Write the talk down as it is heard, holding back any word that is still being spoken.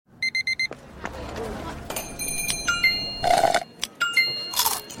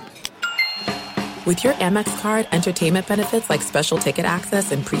With your Amex card, entertainment benefits like special ticket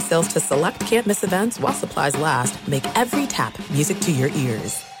access and pre-sales to select can't-miss events while supplies last make every tap music to your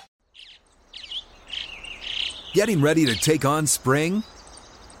ears. Getting ready to take on spring?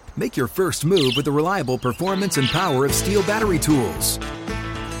 Make your first move with the reliable performance and power of Steel battery tools.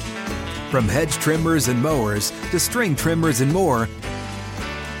 From hedge trimmers and mowers to string trimmers and more,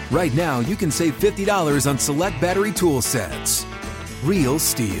 right now you can save $50 on select battery tool sets. Real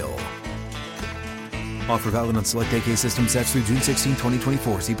Steel. Offer valid on select AK system sets through June 16,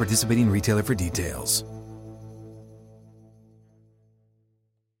 2024. See participating retailer for details.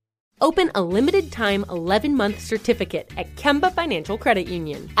 Open a limited-time 11-month certificate at Kemba Financial Credit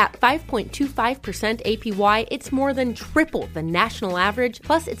Union. At 5.25% APY, it's more than triple the national average,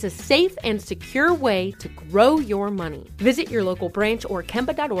 plus it's a safe and secure way to grow your money. Visit your local branch or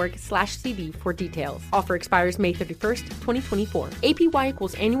kemba.org/CD for details. Offer expires May 31st, 2024. APY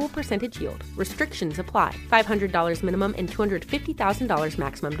equals annual percentage yield. Restrictions apply. $500 minimum and $250,000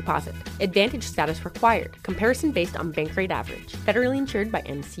 maximum deposit. Advantage status required. Comparison based on bank rate average. Federally insured by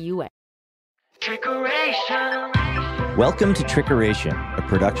NCUA. Trickeration. Welcome to Trickeration, a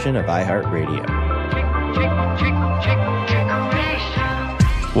production of iHeartRadio.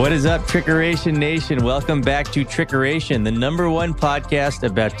 Trickeration. What is up, Trickeration Nation? Welcome back to Trickeration, the #1 podcast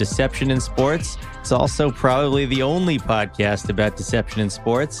about deception in sports. It's also probably the only podcast about deception in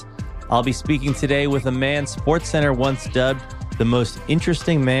sports. I'll be speaking today with a man SportsCenter once dubbed the most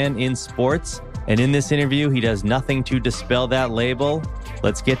interesting man in sports. And in this interview, he does nothing to dispel that label.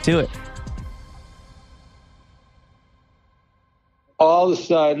 Let's get to it. All of a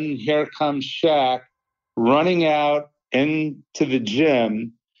sudden, here comes Shaq running out into the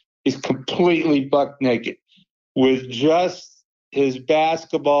gym. He's completely buck naked with just his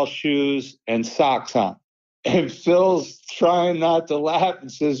basketball shoes and socks on. And Phil's trying not to laugh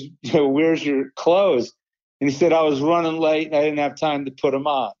and says, "Where's your clothes?" And he said, "I was running late and I didn't have time to put them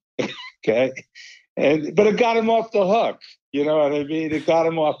on." Okay. But it got him off the hook. You know what I mean? It got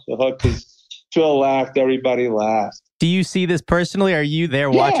him off the hook because Phil laughed. Everybody laughed. Do you see this personally? Are you there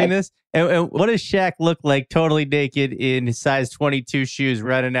watching this? And what does Shaq look like totally naked in his size 22 shoes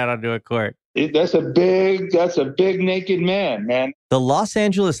running out onto a court? That's a big naked man. The Los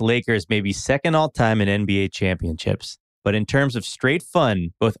Angeles Lakers may be second all time in NBA championships. But in terms of straight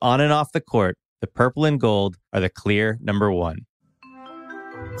fun, both on and off the court, the purple and gold are the clear #1.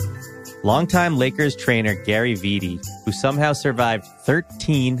 Longtime Lakers trainer Gary Vitti, who somehow survived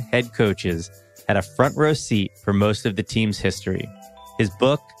 13 head coaches, had a front row seat for most of the team's history. His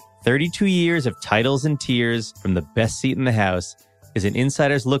book, 32 Years of Titles and Tears from the Best Seat in the House, is an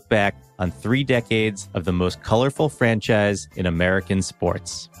insider's look back on 3 decades of the most colorful franchise in American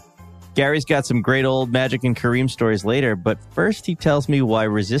sports. Gary's got some great old Magic and Kareem stories later, but first he tells me why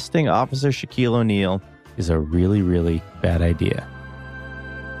resisting Officer Shaquille O'Neal is a really, really bad idea.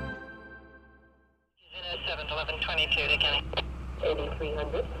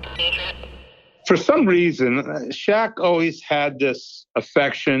 For some reason, Shaq always had this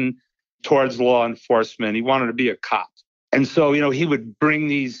affection towards law enforcement. He wanted to be a cop. And so, he would bring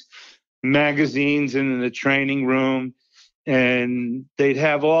these magazines into the training room and they'd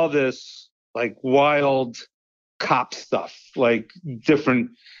have all this like wild cop stuff, like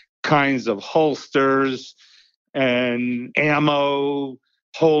different kinds of holsters and ammo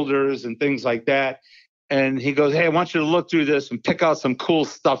holders and things like that. And he goes, "Hey, I want you to look through this and pick out some cool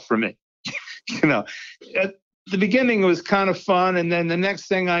stuff for me." At the beginning, it was kind of fun. And then the next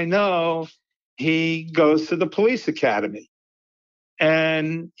thing I know, he goes to the police academy.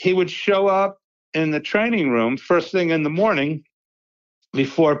 And he would show up in the training room first thing in the morning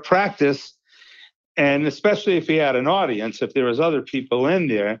before practice. And especially if he had an audience, if there was other people in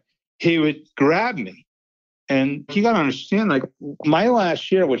there, he would grab me. And you got to understand, like my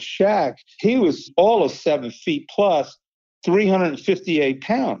last year with Shaq, he was all of 7 feet plus, 358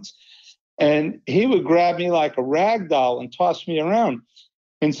 pounds. And he would grab me like a rag doll and toss me around.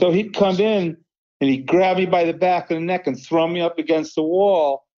 And so he'd come in and he'd grab me by the back of the neck and throw me up against the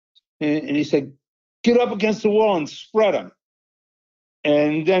wall. And he said, "Get up against the wall and spread them."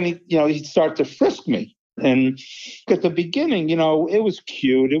 And then he'd start to frisk me. And at the beginning, it was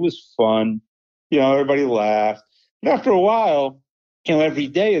cute. It was fun. Everybody laughed. But after a while, every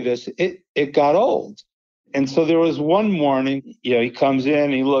day of this, it got old. And so there was one morning, he comes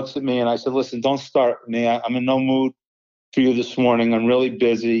in, he looks at me, and I said, "Listen, don't start with me. I'm in no mood for you this morning. I'm really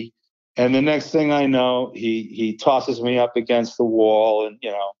busy." And the next thing I know, he tosses me up against the wall and,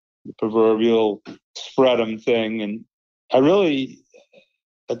 the proverbial spread 'em thing. And I really,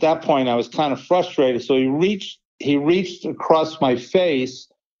 at that point, I was kind of frustrated. So he reached across my face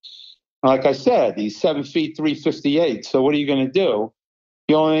Like I said, he's 7 feet, 358. So what are you going to do?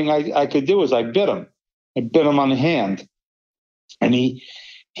 The only thing I could do was I bit him. I bit him on the hand. And he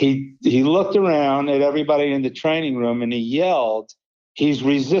looked around at everybody in the training room and he yelled, "He's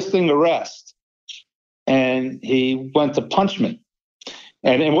resisting arrest." And he went to punch me.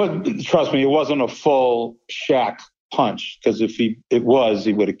 And trust me, it wasn't a full Shaq punch, because if it was,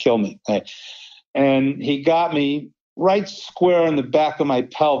 he would have killed me. And he got me right square in the back of my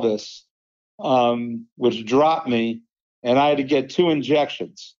pelvis, which dropped me, and I had to get 2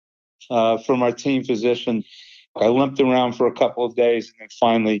 injections from our team physician. I limped around for a couple of days and then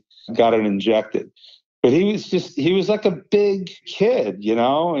finally got it injected. But he was like a big kid,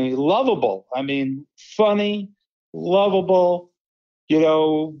 and lovable. I mean, funny, lovable,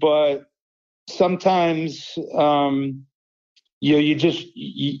 but sometimes you just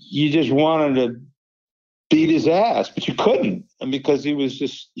wanted to beat his ass, but you couldn't, because he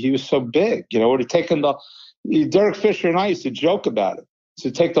was so big. It would have taken Derek Fisher and I used to joke about it. To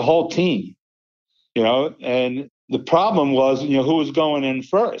take the whole team, and the problem was, who was going in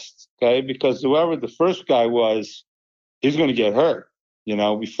first, okay? Because whoever the first guy was, he's going to get hurt,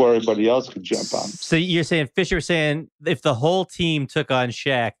 before everybody else could jump on him. So you're saying, Fisher was saying, if the whole team took on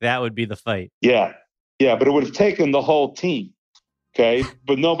Shaq, that would be the fight. Yeah, but it would have taken the whole team, okay?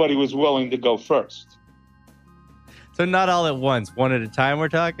 But nobody was willing to go first. So not all at once, one at a time we're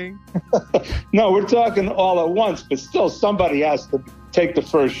talking? No, we're talking all at once, but still somebody has to take the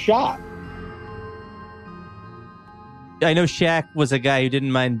first shot. I know Shaq was a guy who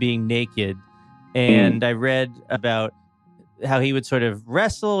didn't mind being naked, and I read about how he would sort of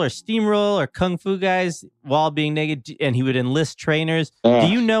wrestle or steamroll or kung fu guys while being naked, and he would enlist trainers. Do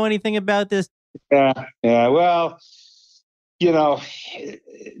you know anything about this? Yeah. Well,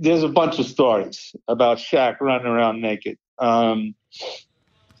 there's a bunch of stories about Shaq running around naked.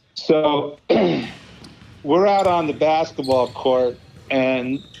 So we're out on the basketball court,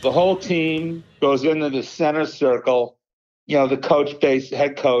 and the whole team goes into the center circle. The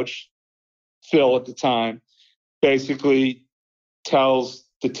head coach, Phil at the time, basically tells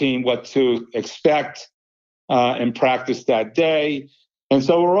the team what to expect in practice that day. And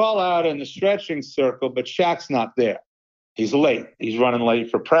so we're all out in the stretching circle, but Shaq's not there. He's late. He's running late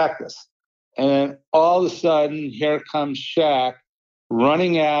for practice. And then all of a sudden, here comes Shaq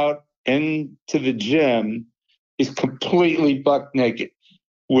running out into the gym. He's completely buck naked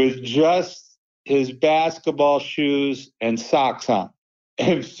with just his basketball shoes and socks on.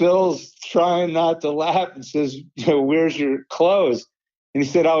 And Phil's trying not to laugh and says, "Where's your clothes?" And he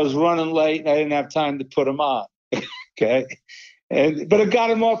said, "I was running late and I didn't have time to put them on." Okay. But it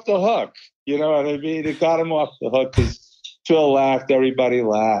got him off the hook. You know what I mean? It got him off the hook because Phil laughed. Everybody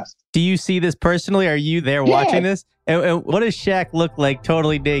laughed. Do you see this personally? Are you there watching this? And what does Shaq look like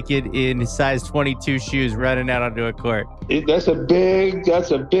totally naked in his size 22 shoes running out onto a court? That's a big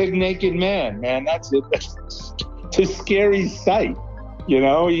naked man. That's a scary sight.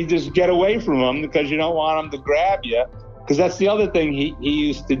 You just get away from him because you don't want him to grab you. Because that's the other thing he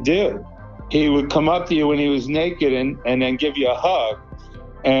used to do. He would come up to you when he was naked and then give you a hug.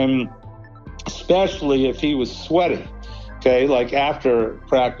 And especially if he was sweaty. Okay, like after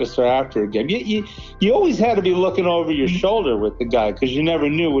practice or after a game. You always had to be looking over your shoulder with the guy because you never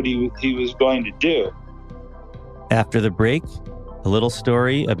knew what he was going to do. After the break, a little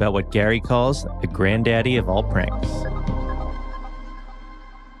story about what Gary calls the granddaddy of all pranks.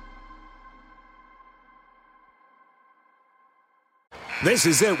 This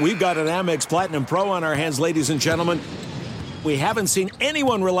is it. We've got an Amex Platinum Pro on our hands, ladies and gentlemen. We haven't seen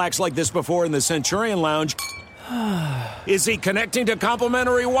anyone relax like this before in the Centurion Lounge. Is he connecting to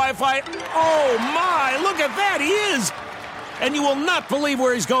complimentary Wi-Fi? Oh, my! Look at that! He is! And you will not believe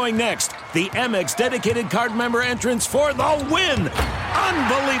where he's going next. The Amex dedicated card member entrance for the win!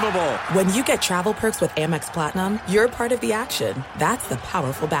 Unbelievable! When you get travel perks with Amex Platinum, you're part of the action. That's the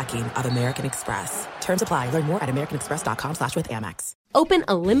powerful backing of American Express. Terms apply. Learn more at americanexpress.com/withAmex. Open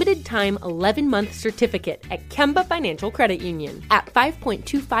a limited-time 11-month certificate at Kemba Financial Credit Union. At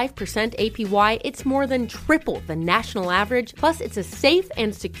 5.25% APY, it's more than triple the national average, plus it's a safe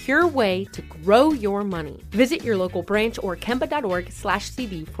and secure way to grow your money. Visit your local branch or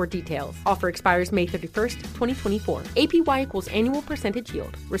kemba.org/CD for details. Offer expires May 31st, 2024. APY equals annual percentage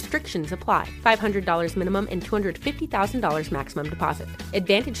yield. Restrictions apply. $500 minimum and $250,000 maximum deposit.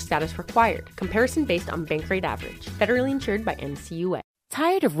 Advantage status required. Comparison based on bank rate average. Federally insured by NCUA.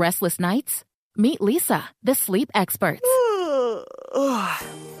 Tired of restless nights? Meet Leesa, the sleep experts.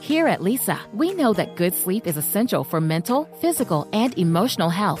 Here at Leesa, we know that good sleep is essential for mental, physical, and emotional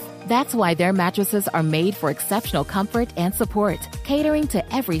health. That's why their mattresses are made for exceptional comfort and support, catering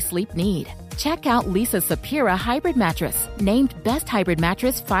to every sleep need. Check out Leesa's Sapira Hybrid Mattress, named Best Hybrid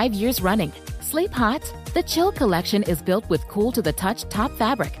Mattress 5 years running. Sleep hot? The Chill Collection is built with cool-to-the-touch top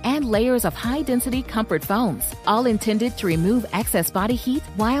fabric and layers of high-density comfort foams, all intended to remove excess body heat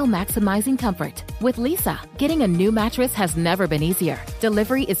while maximizing comfort. With Leesa, getting a new mattress has never been easier.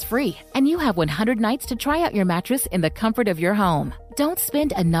 Delivery is free, and you have 100 nights to try out your mattress in the comfort of your home. Don't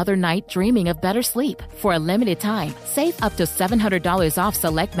spend another night dreaming of better sleep. For a limited time, save up to $700 off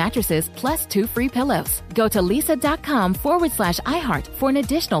select mattresses plus 2 free pillows. Go to leesa.com/iHeart for an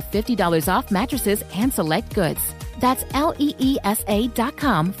additional $50 off mattresses and select goods. That's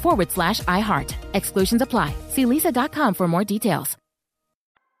LEESA.com/iHeart. Exclusions apply. See leesa.com for more details.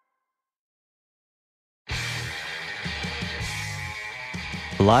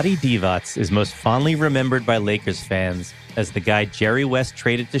 Vlade Divac is most fondly remembered by Lakers fans as the guy Jerry West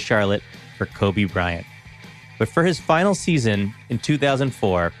traded to Charlotte for Kobe Bryant. But for his final season in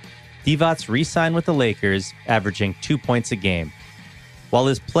 2004, Divac re-signed with the Lakers, averaging 2 points a game. While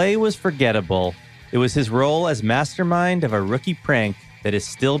his play was forgettable, it was his role as mastermind of a rookie prank that is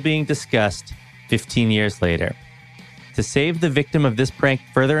still being discussed 15 years later. To save the victim of this prank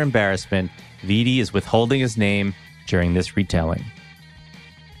further embarrassment, Vidi is withholding his name during this retelling.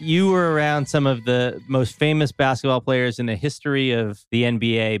 You were around some of the most famous basketball players in the history of the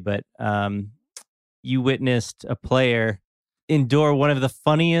NBA, but you witnessed a player endure one of the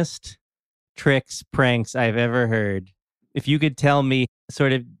funniest pranks I've ever heard. If you could tell me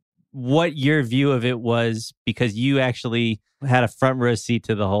sort of what your view of it was, because you actually had a front row seat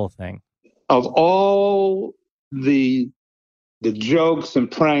to the whole thing. Of all the jokes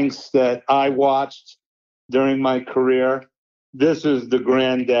and pranks that I watched during my career, this is the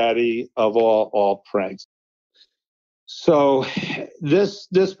granddaddy of all pranks. So this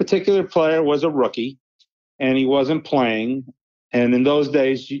particular player was a rookie, and he wasn't playing. And in those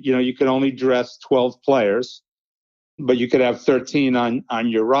days, you could only dress 12 players, but you could have 13 on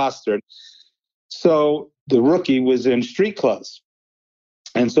your roster. So the rookie was in street clothes.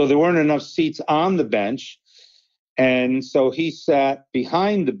 And so there weren't enough seats on the bench. And so he sat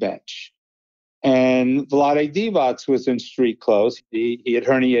behind the bench. And Vlade Divac was in street clothes. He had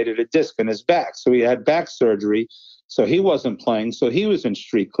herniated a disc in his back, so he had back surgery. So he wasn't playing, so he was in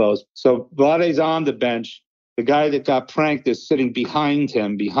street clothes. So Vlade's on the bench. The guy that got pranked is sitting behind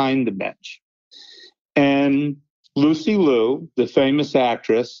him, behind the bench. And Lucy Liu, the famous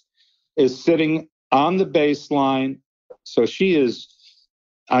actress, is sitting on the baseline. So she is,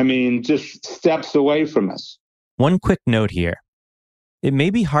 just steps away from us. One quick note here. It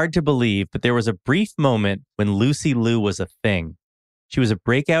may be hard to believe, but there was a brief moment when Lucy Liu was a thing. She was a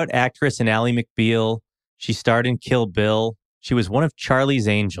breakout actress in Ally McBeal. She starred in Kill Bill. She was one of Charlie's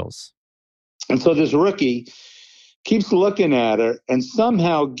Angels. And so this rookie keeps looking at her and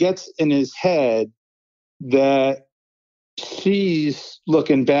somehow gets in his head that she's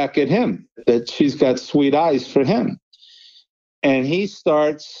looking back at him, that she's got sweet eyes for him. And he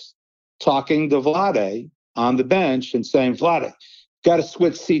starts talking to Vlade on the bench and saying, Vlade, got to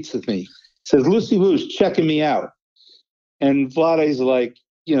switch seats with me. He says, Lucy Liu's checking me out. And Vlade's like,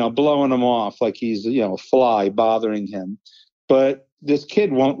 blowing him off like he's, a fly bothering him. But this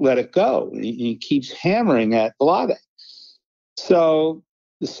kid won't let it go. He keeps hammering at Vlade. So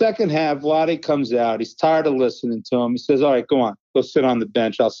the second half, Vlade comes out. He's tired of listening to him. He says, all right, go on. Go sit on the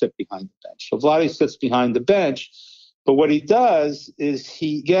bench. I'll sit behind the bench. So Vlade sits behind the bench. But what he does is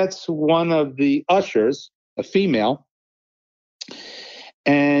he gets one of the ushers, a female,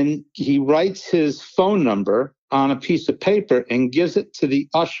 and he writes his phone number on a piece of paper and gives it to the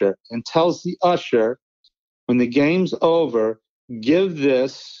usher and tells the usher, when the game's over, give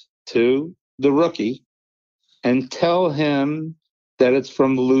this to the rookie and tell him that it's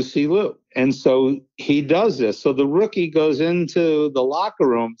from Lucy Liu. And so he does this. So the rookie goes into the locker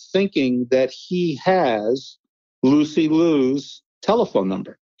room thinking that he has Lucy Liu's telephone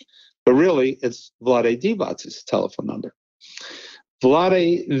number. But really, it's Vlade Divac's telephone number.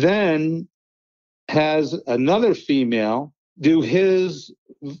 Vlade then has another female do his,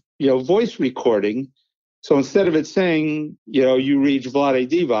 voice recording. So instead of it saying, you reach Vlade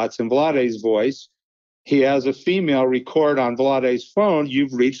Divac in Vlade's voice, he has a female record on Vlade's phone,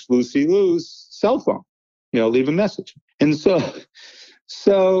 you've reached Lucy Liu's cell phone, leave a message. And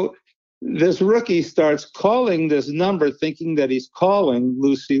so this rookie starts calling this number thinking that he's calling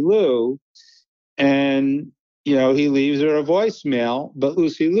Lucy Liu, and he leaves her a voicemail, but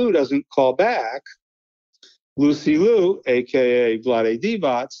Lucy Liu doesn't call back. Lucy Liu, a.k.a. Vlade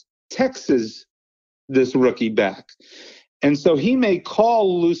Divac, texts this rookie back. And so he may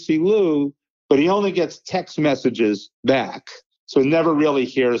call Lucy Liu, but he only gets text messages back. So he never really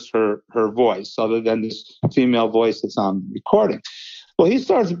hears her voice, other than this female voice that's on the recording. Well, he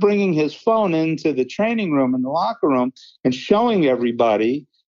starts bringing his phone into the training room in the locker room and showing everybody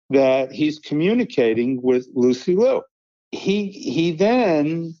that he's communicating with Lucy Liu. He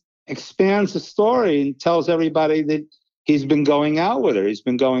then expands the story and tells everybody that he's been going out with her. He's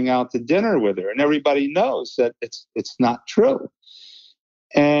been going out to dinner with her. And everybody knows that it's not true.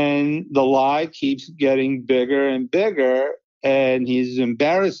 And the lie keeps getting bigger and bigger. And he's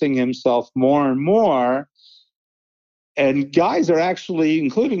embarrassing himself more and more. And guys are actually,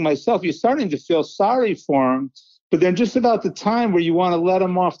 including myself, you're starting to feel sorry for him. But then just about the time where you want to let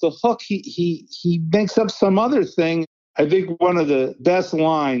him off the hook, he makes up some other thing. I think one of the best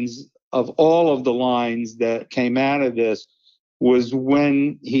lines of all of the lines that came out of this was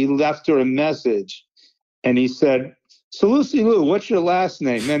when he left her a message and he said, "So Lucy Liu, what's your last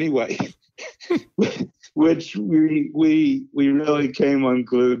name anyway?" Which we really came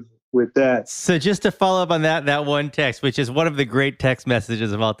unglued with that. So just to follow up on that one text, which is one of the great text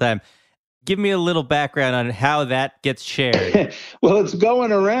messages of all time, give me a little background on how that gets shared. Well, it's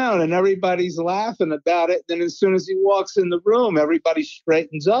going around and everybody's laughing about it. Then as soon as he walks in the room, everybody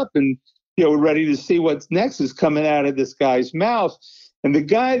straightens up and, we're ready to see what's next is coming out of this guy's mouth. And the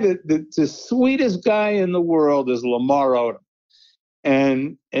guy the sweetest guy in the world is Lamar Odom.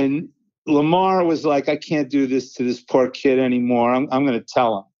 And Lamar was like, "I can't do this to this poor kid anymore. I'm going to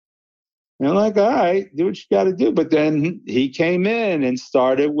tell him." And I'm like, "All right, do what you got to do." But then he came in and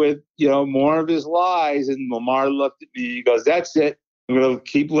started with, more of his lies. And Lamar looked at me. He goes, "That's it. I'm going to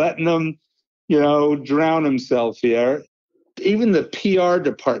keep letting him, drown himself here." Even the PR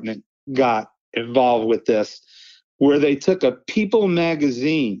department got involved with this, where they took a People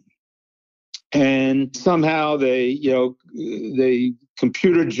magazine and somehow they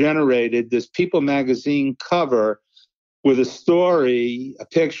computer generated this People magazine cover with a story, a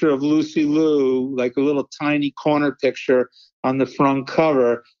picture of Lucy Liu, like a little tiny corner picture on the front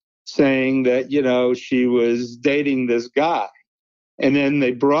cover, saying that, she was dating this guy. And then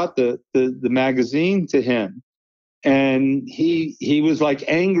they brought the magazine to him. And he was like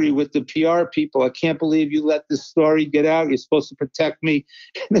angry with the PR people. "I can't believe you let this story get out. You're supposed to protect me."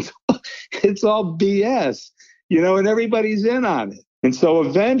 And it's all BS, and everybody's in on it. And so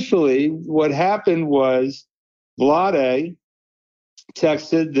eventually what happened was Vlade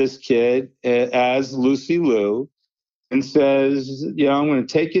texted this kid as Lucy Liu and says, "I'm going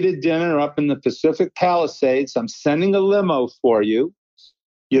to take you to dinner up in the Pacific Palisades. I'm sending a limo for you.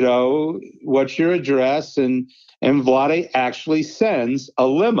 What's your address?" And Vlade actually sends a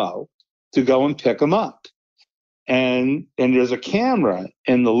limo to go and pick him up. And there's a camera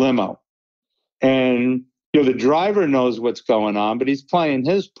in the limo. And the driver knows what's going on, but he's playing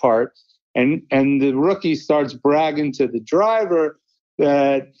his part. And the rookie starts bragging to the driver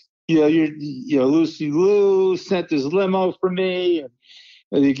that, Lucy Liu sent this limo for me. And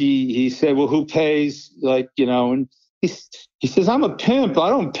I think he said, "Well, who pays?" And he says, "I'm a pimp. I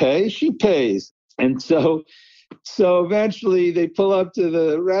don't pay. She pays." And so eventually they pull up to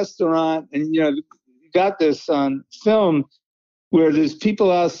the restaurant and, got this on film where there's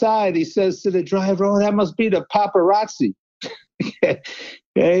people outside. He says to the driver, "Oh, that must be the paparazzi." Okay.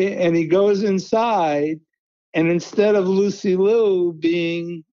 And he goes inside, and instead of Lucy Liu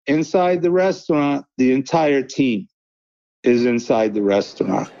being inside the restaurant, the entire team is inside the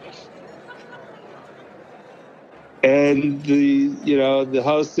restaurant. And the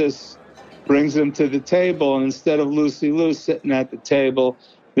hostess brings him to the table, and instead of Lucy Liu sitting at the table,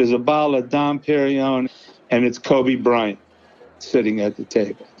 there's a bottle of Dom Perignon, and it's Kobe Bryant sitting at the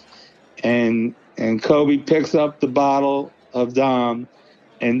table. And Kobe picks up the bottle of Dom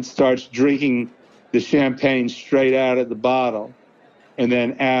and starts drinking the champagne straight out of the bottle, and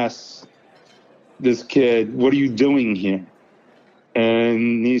then asks this kid, "What are you doing here?"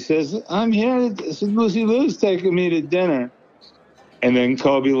 And he says, "I'm here. Lucy Liu's taking me to dinner." And then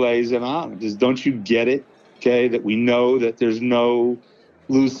Kobe lays it on. He says, "Don't you get it? Okay, that we know that there's no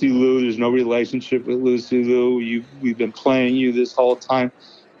Lucy Liu, there's no relationship with Lucy Liu. We've been playing you this whole time."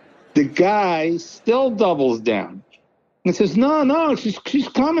 The guy still doubles down and says, No, she's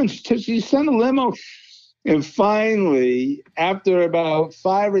coming. She sent a limo. And finally, after about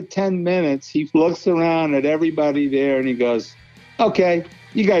 5 or 10 minutes, he looks around at everybody there and he goes, "Okay,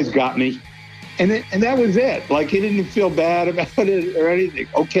 you guys got me." And that was it. Like, he didn't feel bad about it or anything.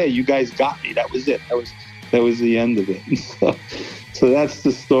 "Okay, you guys got me." That was it. That was the end of it. So that's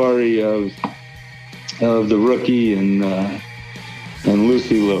the story of of the rookie and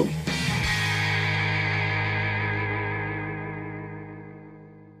Lucy Liu.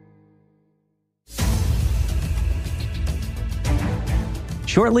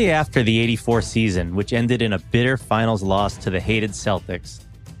 Shortly after the '84 season, which ended in a bitter finals loss to the hated Celtics,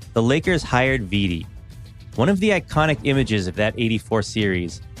 the Lakers hired Vitti. One of the iconic images of that '84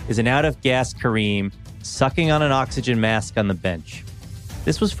 series is an out-of-gas Kareem sucking on an oxygen mask on the bench.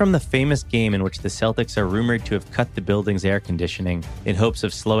 This was from the famous game in which the Celtics are rumored to have cut the building's air conditioning in hopes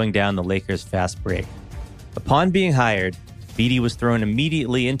of slowing down the Lakers' fast break. Upon being hired, Vitti was thrown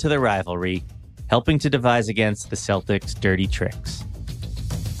immediately into the rivalry, helping to devise against the Celtics' dirty tricks.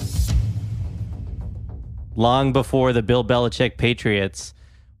 Long before the Bill Belichick Patriots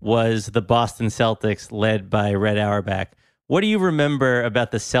was the Boston Celtics led by Red Auerbach. What do you remember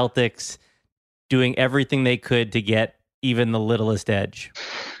about the Celtics doing everything they could to get even the littlest edge?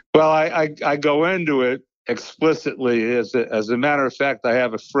 Well, I go into it explicitly. As a matter of fact, I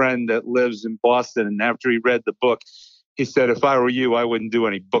have a friend that lives in Boston, and after he read the book, he said, if I were you, I wouldn't do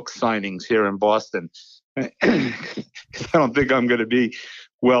any book signings here in Boston. I don't think I'm going to be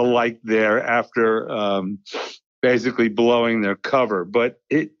well liked there after basically blowing their cover. But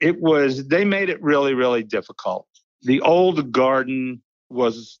they made it really, really difficult. The old Garden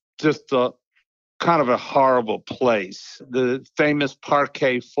was just a kind of a horrible place. The famous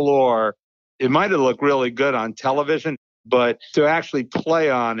parquet floor, it might have looked really good on television, but to actually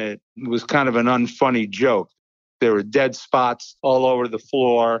play on it was kind of an unfunny joke. There were dead spots all over the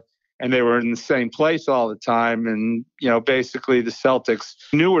floor, and they were in the same place all the time. And, basically the Celtics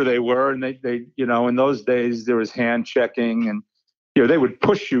knew where they were. And they in those days there was hand checking, and, they would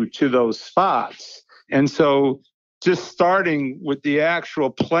push you to those spots. And so just starting with the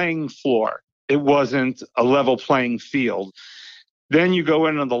actual playing floor, it wasn't a level playing field. Then you go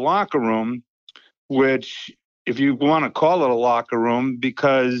into the locker room, which, if you want to call it a locker room,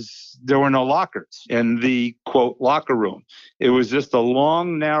 because there were no lockers in the, quote, locker room. It was just a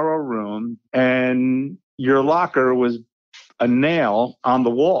long, narrow room, and your locker was a nail on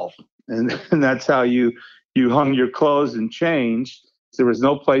the wall. And that's how you hung your clothes and changed. There was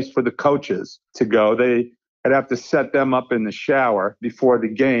no place for the coaches to go. I'd have to set them up in the shower before the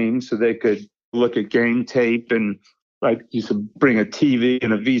game so they could look at game tape, and I used to bring a TV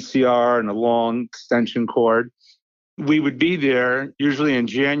and a VCR and a long extension cord. We would be there usually in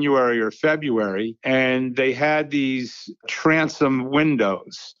January or February, and they had these transom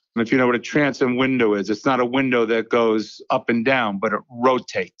windows. If you know what a transom window is, it's not a window that goes up and down, but it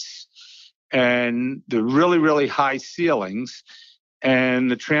rotates. And the really, really high ceilings,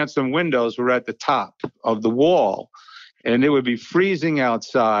 and the transom windows were at the top of the wall. And it would be freezing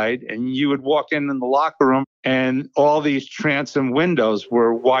outside, and you would walk in the locker room, and all these transom windows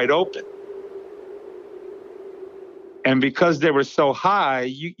were wide open. And because they were so high,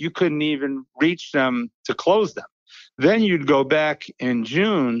 you couldn't even reach them to close them. Then you'd go back in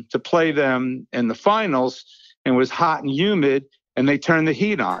June to play them in the finals, and it was hot and humid, and they turned the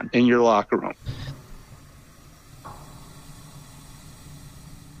heat on in your locker room.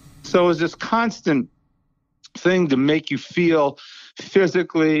 So it was this constant thing to make you feel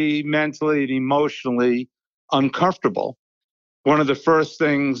physically, mentally, and emotionally uncomfortable. One of the first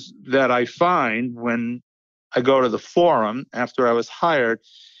things that I find when I go to the Forum after I was hired,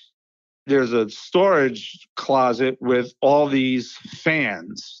 there's a storage closet with all these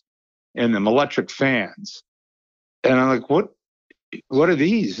fans in them, electric fans. And I'm like, what are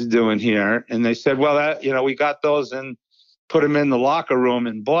these doing here? And they said, well, we got those and put them in the locker room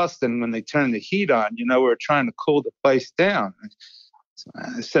in Boston when they turned the heat on. We were trying to cool the place down. So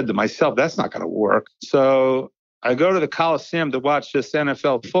I said to myself, that's not going to work. So I go to the Coliseum to watch this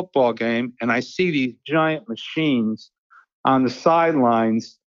NFL football game, and I see these giant machines on the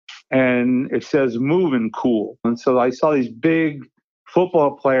sidelines, and it says move and cool. And so I saw these big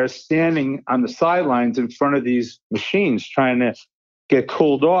football players standing on the sidelines in front of these machines trying to get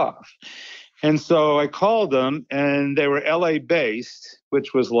cooled off. And so I called them, and they were LA based,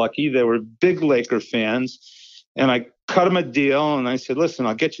 which was lucky. They were big Laker fans. And I cut them a deal, and I said, listen,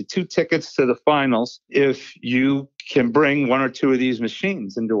 I'll get you 2 tickets to the finals if you can bring 1 or 2 of these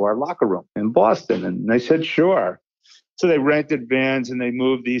machines into our locker room in Boston. And they said, sure. So they rented vans, and they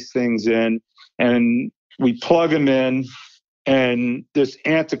moved these things in, and we plug them in, and this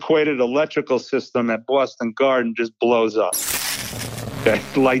antiquated electrical system at Boston Garden just blows up. Okay,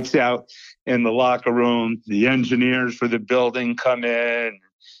 lights out in the locker room. The engineers for the building come in.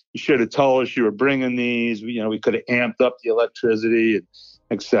 You should have told us you were bringing these. We could have amped up the electricity,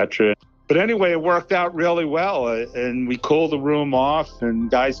 etc. But anyway, it worked out really well, and we cooled the room off,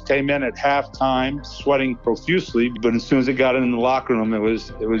 and guys came in at halftime sweating profusely. But as soon as they got in the locker room, it was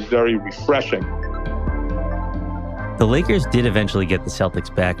very refreshing. The Lakers did eventually get the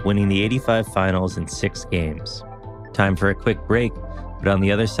Celtics back, winning the '85 finals in 6 games. Time for a quick break, but on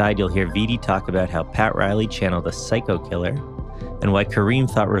the other side, you'll hear Vitti talk about how Pat Riley channeled a psycho killer and why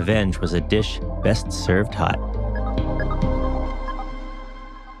Kareem thought revenge was a dish best served hot.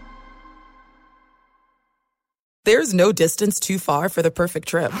 There's no distance too far for the perfect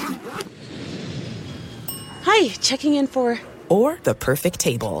trip. Hi, checking in for... Or the perfect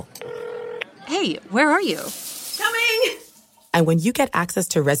table. Hey, where are you? Coming! And when you get access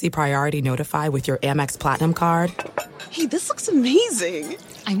to Resi Priority Notify with your Amex Platinum card... Hey, this looks amazing.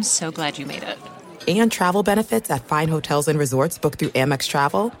 I'm so glad you made it. And travel benefits at fine hotels and resorts booked through Amex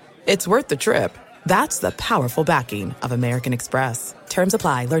Travel, it's worth the trip. That's the powerful backing of American Express. Terms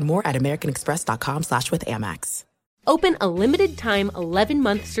apply. Learn more at americanexpress.com/withAmex. Open a limited-time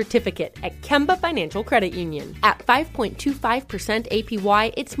 11-month certificate at Kemba Financial Credit Union. At 5.25%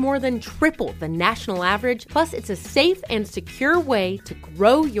 APY, it's more than triple the national average, plus it's a safe and secure way to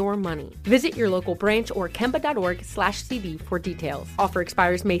grow your money. Visit your local branch or kemba.org/CD for details. Offer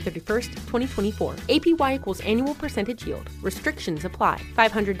expires May 31st, 2024. APY equals annual percentage yield. Restrictions apply.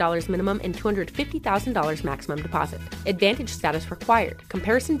 $500 minimum and $250,000 maximum deposit. Advantage status required.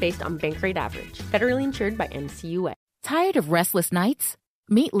 Comparison based on bank rate average. Federally insured by NCUA. Tired of restless nights?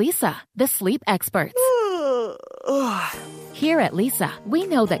 Meet Leesa, the sleep experts. Here at Leesa, we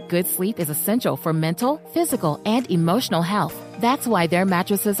know that good sleep is essential for mental, physical, and emotional health. That's why their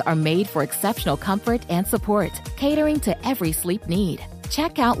mattresses are made for exceptional comfort and support, catering to every sleep need.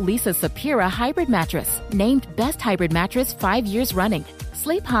 Check out Leesa's Sapira Hybrid Mattress, named Best Hybrid Mattress 5 years running.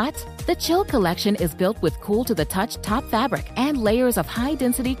 Sleep hot? The Chill Collection is built with cool-to-the-touch top fabric and layers of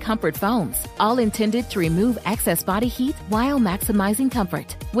high-density comfort foams, all intended to remove excess body heat while maximizing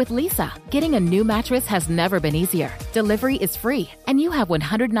comfort. With Leesa, getting a new mattress has never been easier. Delivery is free, and you have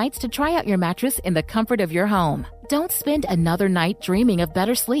 100 nights to try out your mattress in the comfort of your home. Don't spend another night dreaming of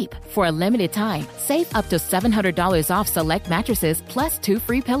better sleep. For a limited time, save up to $700 off select mattresses plus 2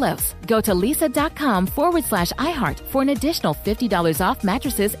 free pillows. Go to leesa.com/iHeart for an additional $50 off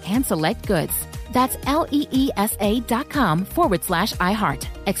mattresses and select goods. That's LEESA.com/iHeart.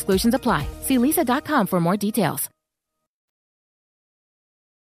 Exclusions apply. See leesa.com for more details.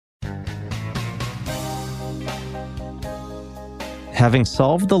 Having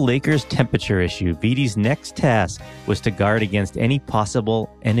solved the Lakers' temperature issue, Vitti's next task was to guard against any possible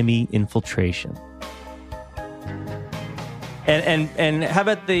enemy infiltration. And how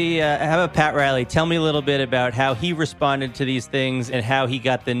about Pat Riley? Tell me a little bit about how he responded to these things and how he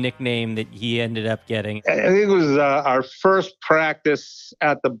got the nickname that he ended up getting. I think it was our first practice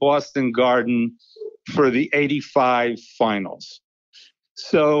at the Boston Garden for the '85 finals.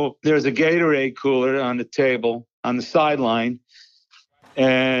 So there's a Gatorade cooler on the table on the sideline.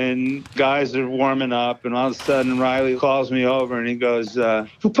 And guys are warming up, and all of a sudden Riley calls me over and he goes,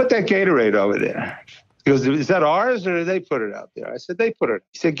 who put that Gatorade over there? He goes, is that ours or did they put it out there? I said, they put it.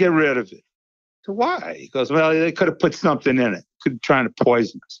 He said, get rid of it. I said, why? He goes, well, they could have put something in it. Could be trying to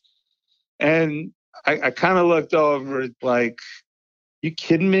poison us. And I kind of looked over like, you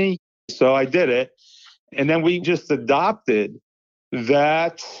kidding me? So I did it. And then we just adopted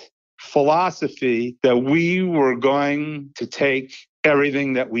that philosophy that we were going to take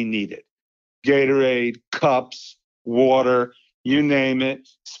everything that we needed. Gatorade, cups, water, you name it,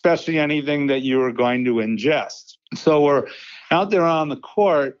 especially anything that you were going to ingest. So we're out there on the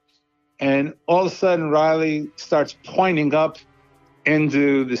court, and all of a sudden Riley starts pointing up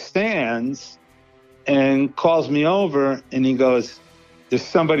into the stands and calls me over, and he goes, there's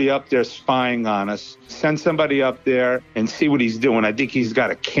somebody up there spying on us. Send somebody up there and see what he's doing. I think he's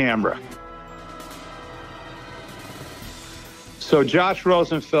got a camera. So Josh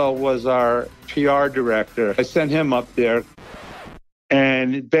Rosenfeld was our PR director. I sent him up there,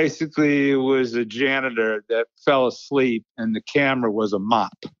 and basically it was a janitor that fell asleep, and the camera was a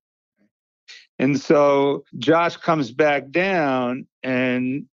mop. And so Josh comes back down,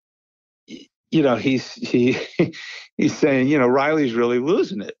 and you know he's saying, you know, Riley's really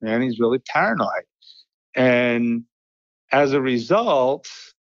losing it, man. He's really paranoid, and as a result,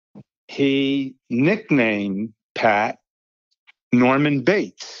 he nicknamed Pat Norman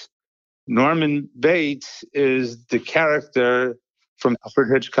Bates. Norman Bates is the character from Alfred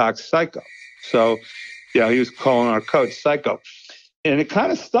Hitchcock's Psycho. So, yeah, he was calling our coach Psycho. And it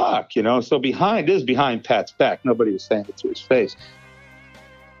kind of stuck, you know. So behind Pat's back. Nobody was saying it to his face.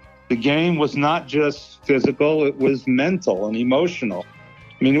 The game was not just physical, it was mental and emotional.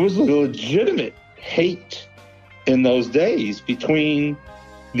 I mean, it was a legitimate hate in those days between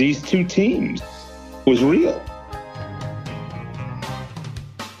these two teams. It was real.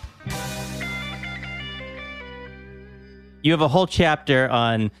 You have a whole chapter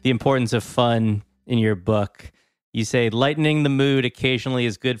on the importance of fun in your book. You say lightening the mood occasionally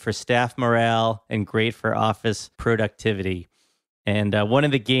is good for staff morale and great for office productivity. And one of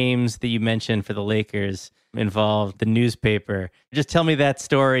the games that you mentioned for the Lakers involved the newspaper. Just tell me that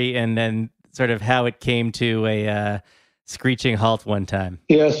story and then sort of how it came to a screeching halt one time.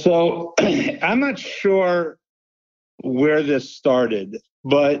 Yeah, so I'm not sure where this started,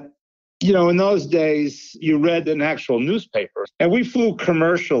 but you know, in those days, you read an actual newspaper, and we flew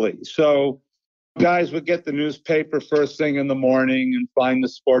commercially. So guys would get the newspaper first thing in the morning and find the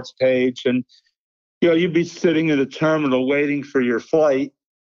sports page. And, you know, you'd be sitting in the terminal waiting for your flight,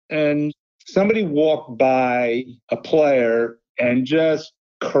 and somebody walked by a player and just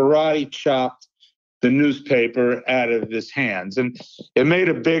karate chopped the newspaper out of his hands. And it made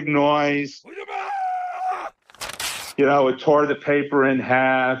a big noise. You know, it tore the paper in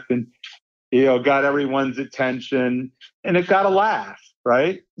half and, you know, got everyone's attention, and it got a laugh,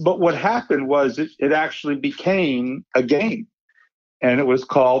 right? But what happened was it actually became a game, and it was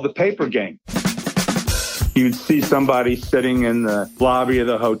called the paper game. You'd see somebody sitting in the lobby of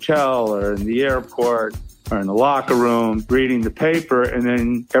the hotel or in the airport or in the locker room reading the paper, and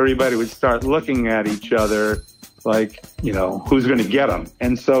then everybody would start looking at each other like, you know, who's going to get them?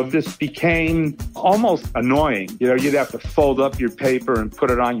 And so this became almost annoying. You know, you'd have to fold up your paper and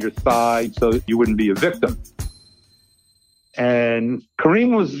put it on your thigh so that you wouldn't be a victim. And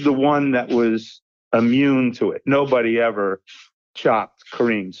Kareem was the one that was immune to it. Nobody ever chopped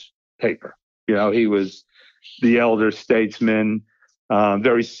Kareem's paper. You know, he was the elder statesman,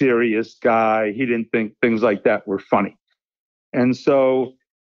 very serious guy. He didn't think things like that were funny. And so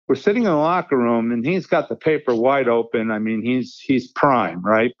we're sitting in the locker room, and he's got the paper wide open. I mean, he's prime,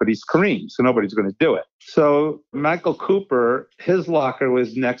 right? But he's Kareem, so nobody's going to do it. So Michael Cooper, his locker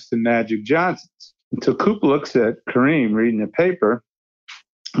was next to Magic Johnson's. And so Coop looks at Kareem reading the paper,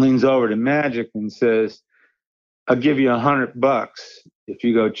 leans over to Magic and says, "I'll give you $100 if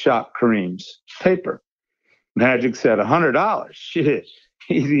you go chop Kareem's paper." Magic said, $100? Shit.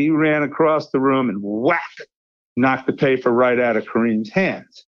 He ran across the room and whack, knocked the paper right out of Kareem's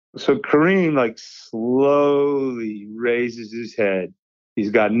hands. So Kareem, like, slowly raises his head. He's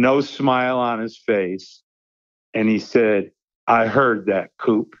got no smile on his face. And he said, "I heard that,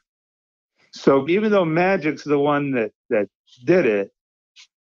 Coop." So even though Magic's the one that did it,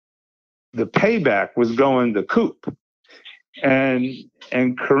 the payback was going to Coop. And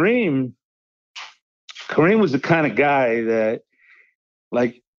Kareem was the kind of guy that,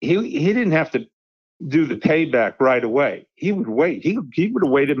 like, he didn't have to do the payback right away. He would wait. He would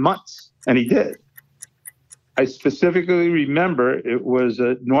have waited months, and he did. I specifically remember it was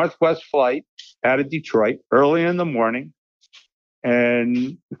a Northwest flight out of Detroit early in the morning,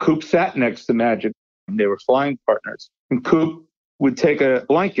 and Coop sat next to Magic. They were flying partners. And Coop would take a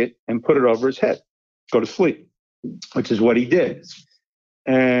blanket and put it over his head, go to sleep, which is what he did.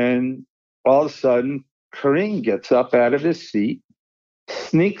 And all of a sudden, Kareem gets up out of his seat,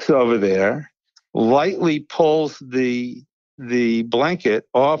 sneaks over there, lightly pulls the blanket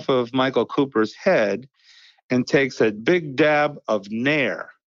off of Michael Cooper's head and takes a big dab of Nair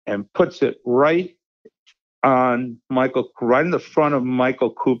and puts it right in the front of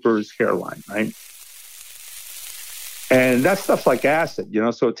Michael Cooper's hairline, right? And that stuff's like acid, you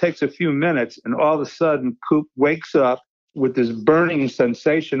know, so it takes a few minutes, and all of a sudden Coop wakes up with this burning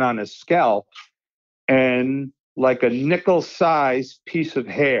sensation on his scalp, and like a nickel-sized piece of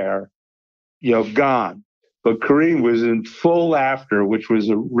hair, you know, gone. But Kareem was in full laughter, which was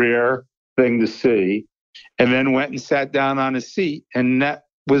a rare thing to see, and then went and sat down on his seat, and that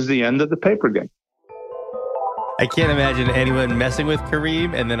was the end of the paper game. I can't imagine anyone messing with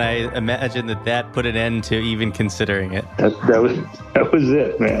Kareem, and then I imagine that put an end to even considering it. That was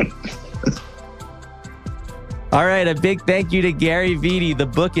it, man. All right, a big thank you to Gary Vitti. The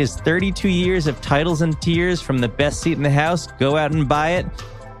book is 32 Years of Titles and Tears from the Best Seat in the House. Go out and buy it.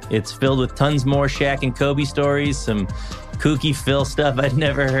 It's filled with tons more Shaq and Kobe stories, some kooky Phil stuff I'd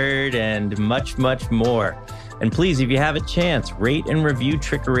never heard, and much, much more. And please, if you have a chance, rate and review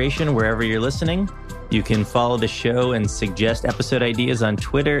Trickeration wherever you're listening. You can follow the show and suggest episode ideas on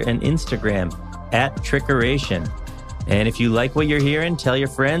Twitter and Instagram @Trickeration. And if you like what you're hearing, tell your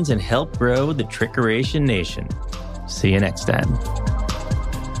friends and help grow the Trickeration Nation. See you next time.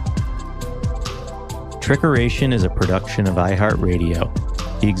 Trickeration is a production of iHeartRadio.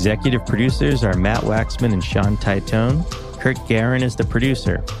 The executive producers are Matt Waxman and Sean Titone. Kurt Guerin is the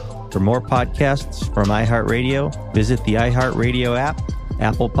producer. For more podcasts from iHeartRadio, visit the iHeartRadio app,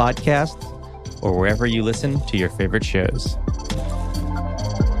 Apple Podcasts, or wherever you listen to your favorite shows.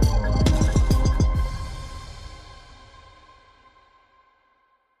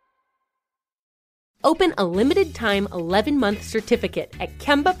 Open a limited-time 11-month certificate at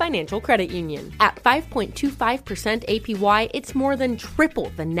Kemba Financial Credit Union. At 5.25% APY, it's more than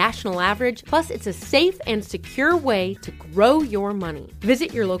triple the national average, plus it's a safe and secure way to grow your money.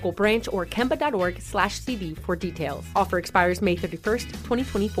 Visit your local branch or kemba.org/CD for details. Offer expires May 31st,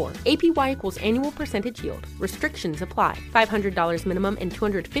 2024. APY equals annual percentage yield. Restrictions apply. $500 minimum and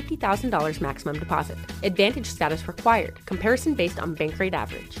 $250,000 maximum deposit. Advantage status required. Comparison based on bank rate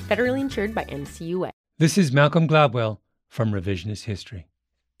average. Federally insured by NCUA. This is Malcolm Gladwell from Revisionist History.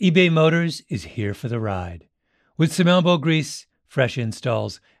 eBay Motors is here for the ride. With some elbow grease, fresh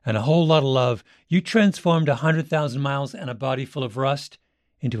installs, and a whole lot of love, you transformed 100,000 miles and a body full of rust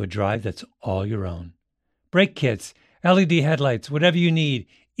into a drive that's all your own. Brake kits, LED headlights, whatever you need,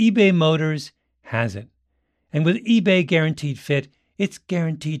 eBay Motors has it. And with eBay Guaranteed Fit, it's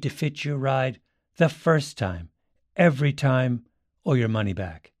guaranteed to fit your ride the first time, every time, or your money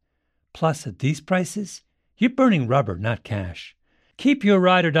back. Plus, at these prices, you're burning rubber, not cash. Keep your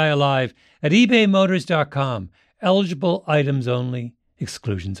ride or die alive at ebaymotors.com. Eligible items only.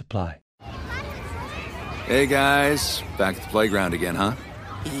 Exclusions apply. Hey, guys. Back at the playground again, huh?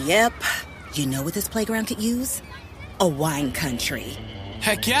 Yep. You know what this playground could use? A wine country.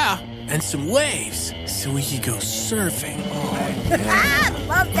 Heck yeah. And some waves so we could go surfing. Oh, yeah.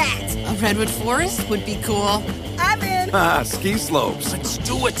 Love that. A redwood forest would be cool. I'm in. Ski slopes. Let's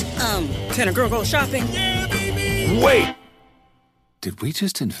do it. Can a girl go shopping? Yeah, baby. Wait. Did we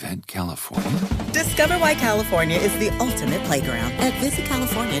just invent California? Discover why California is the ultimate playground at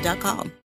visitcalifornia.com.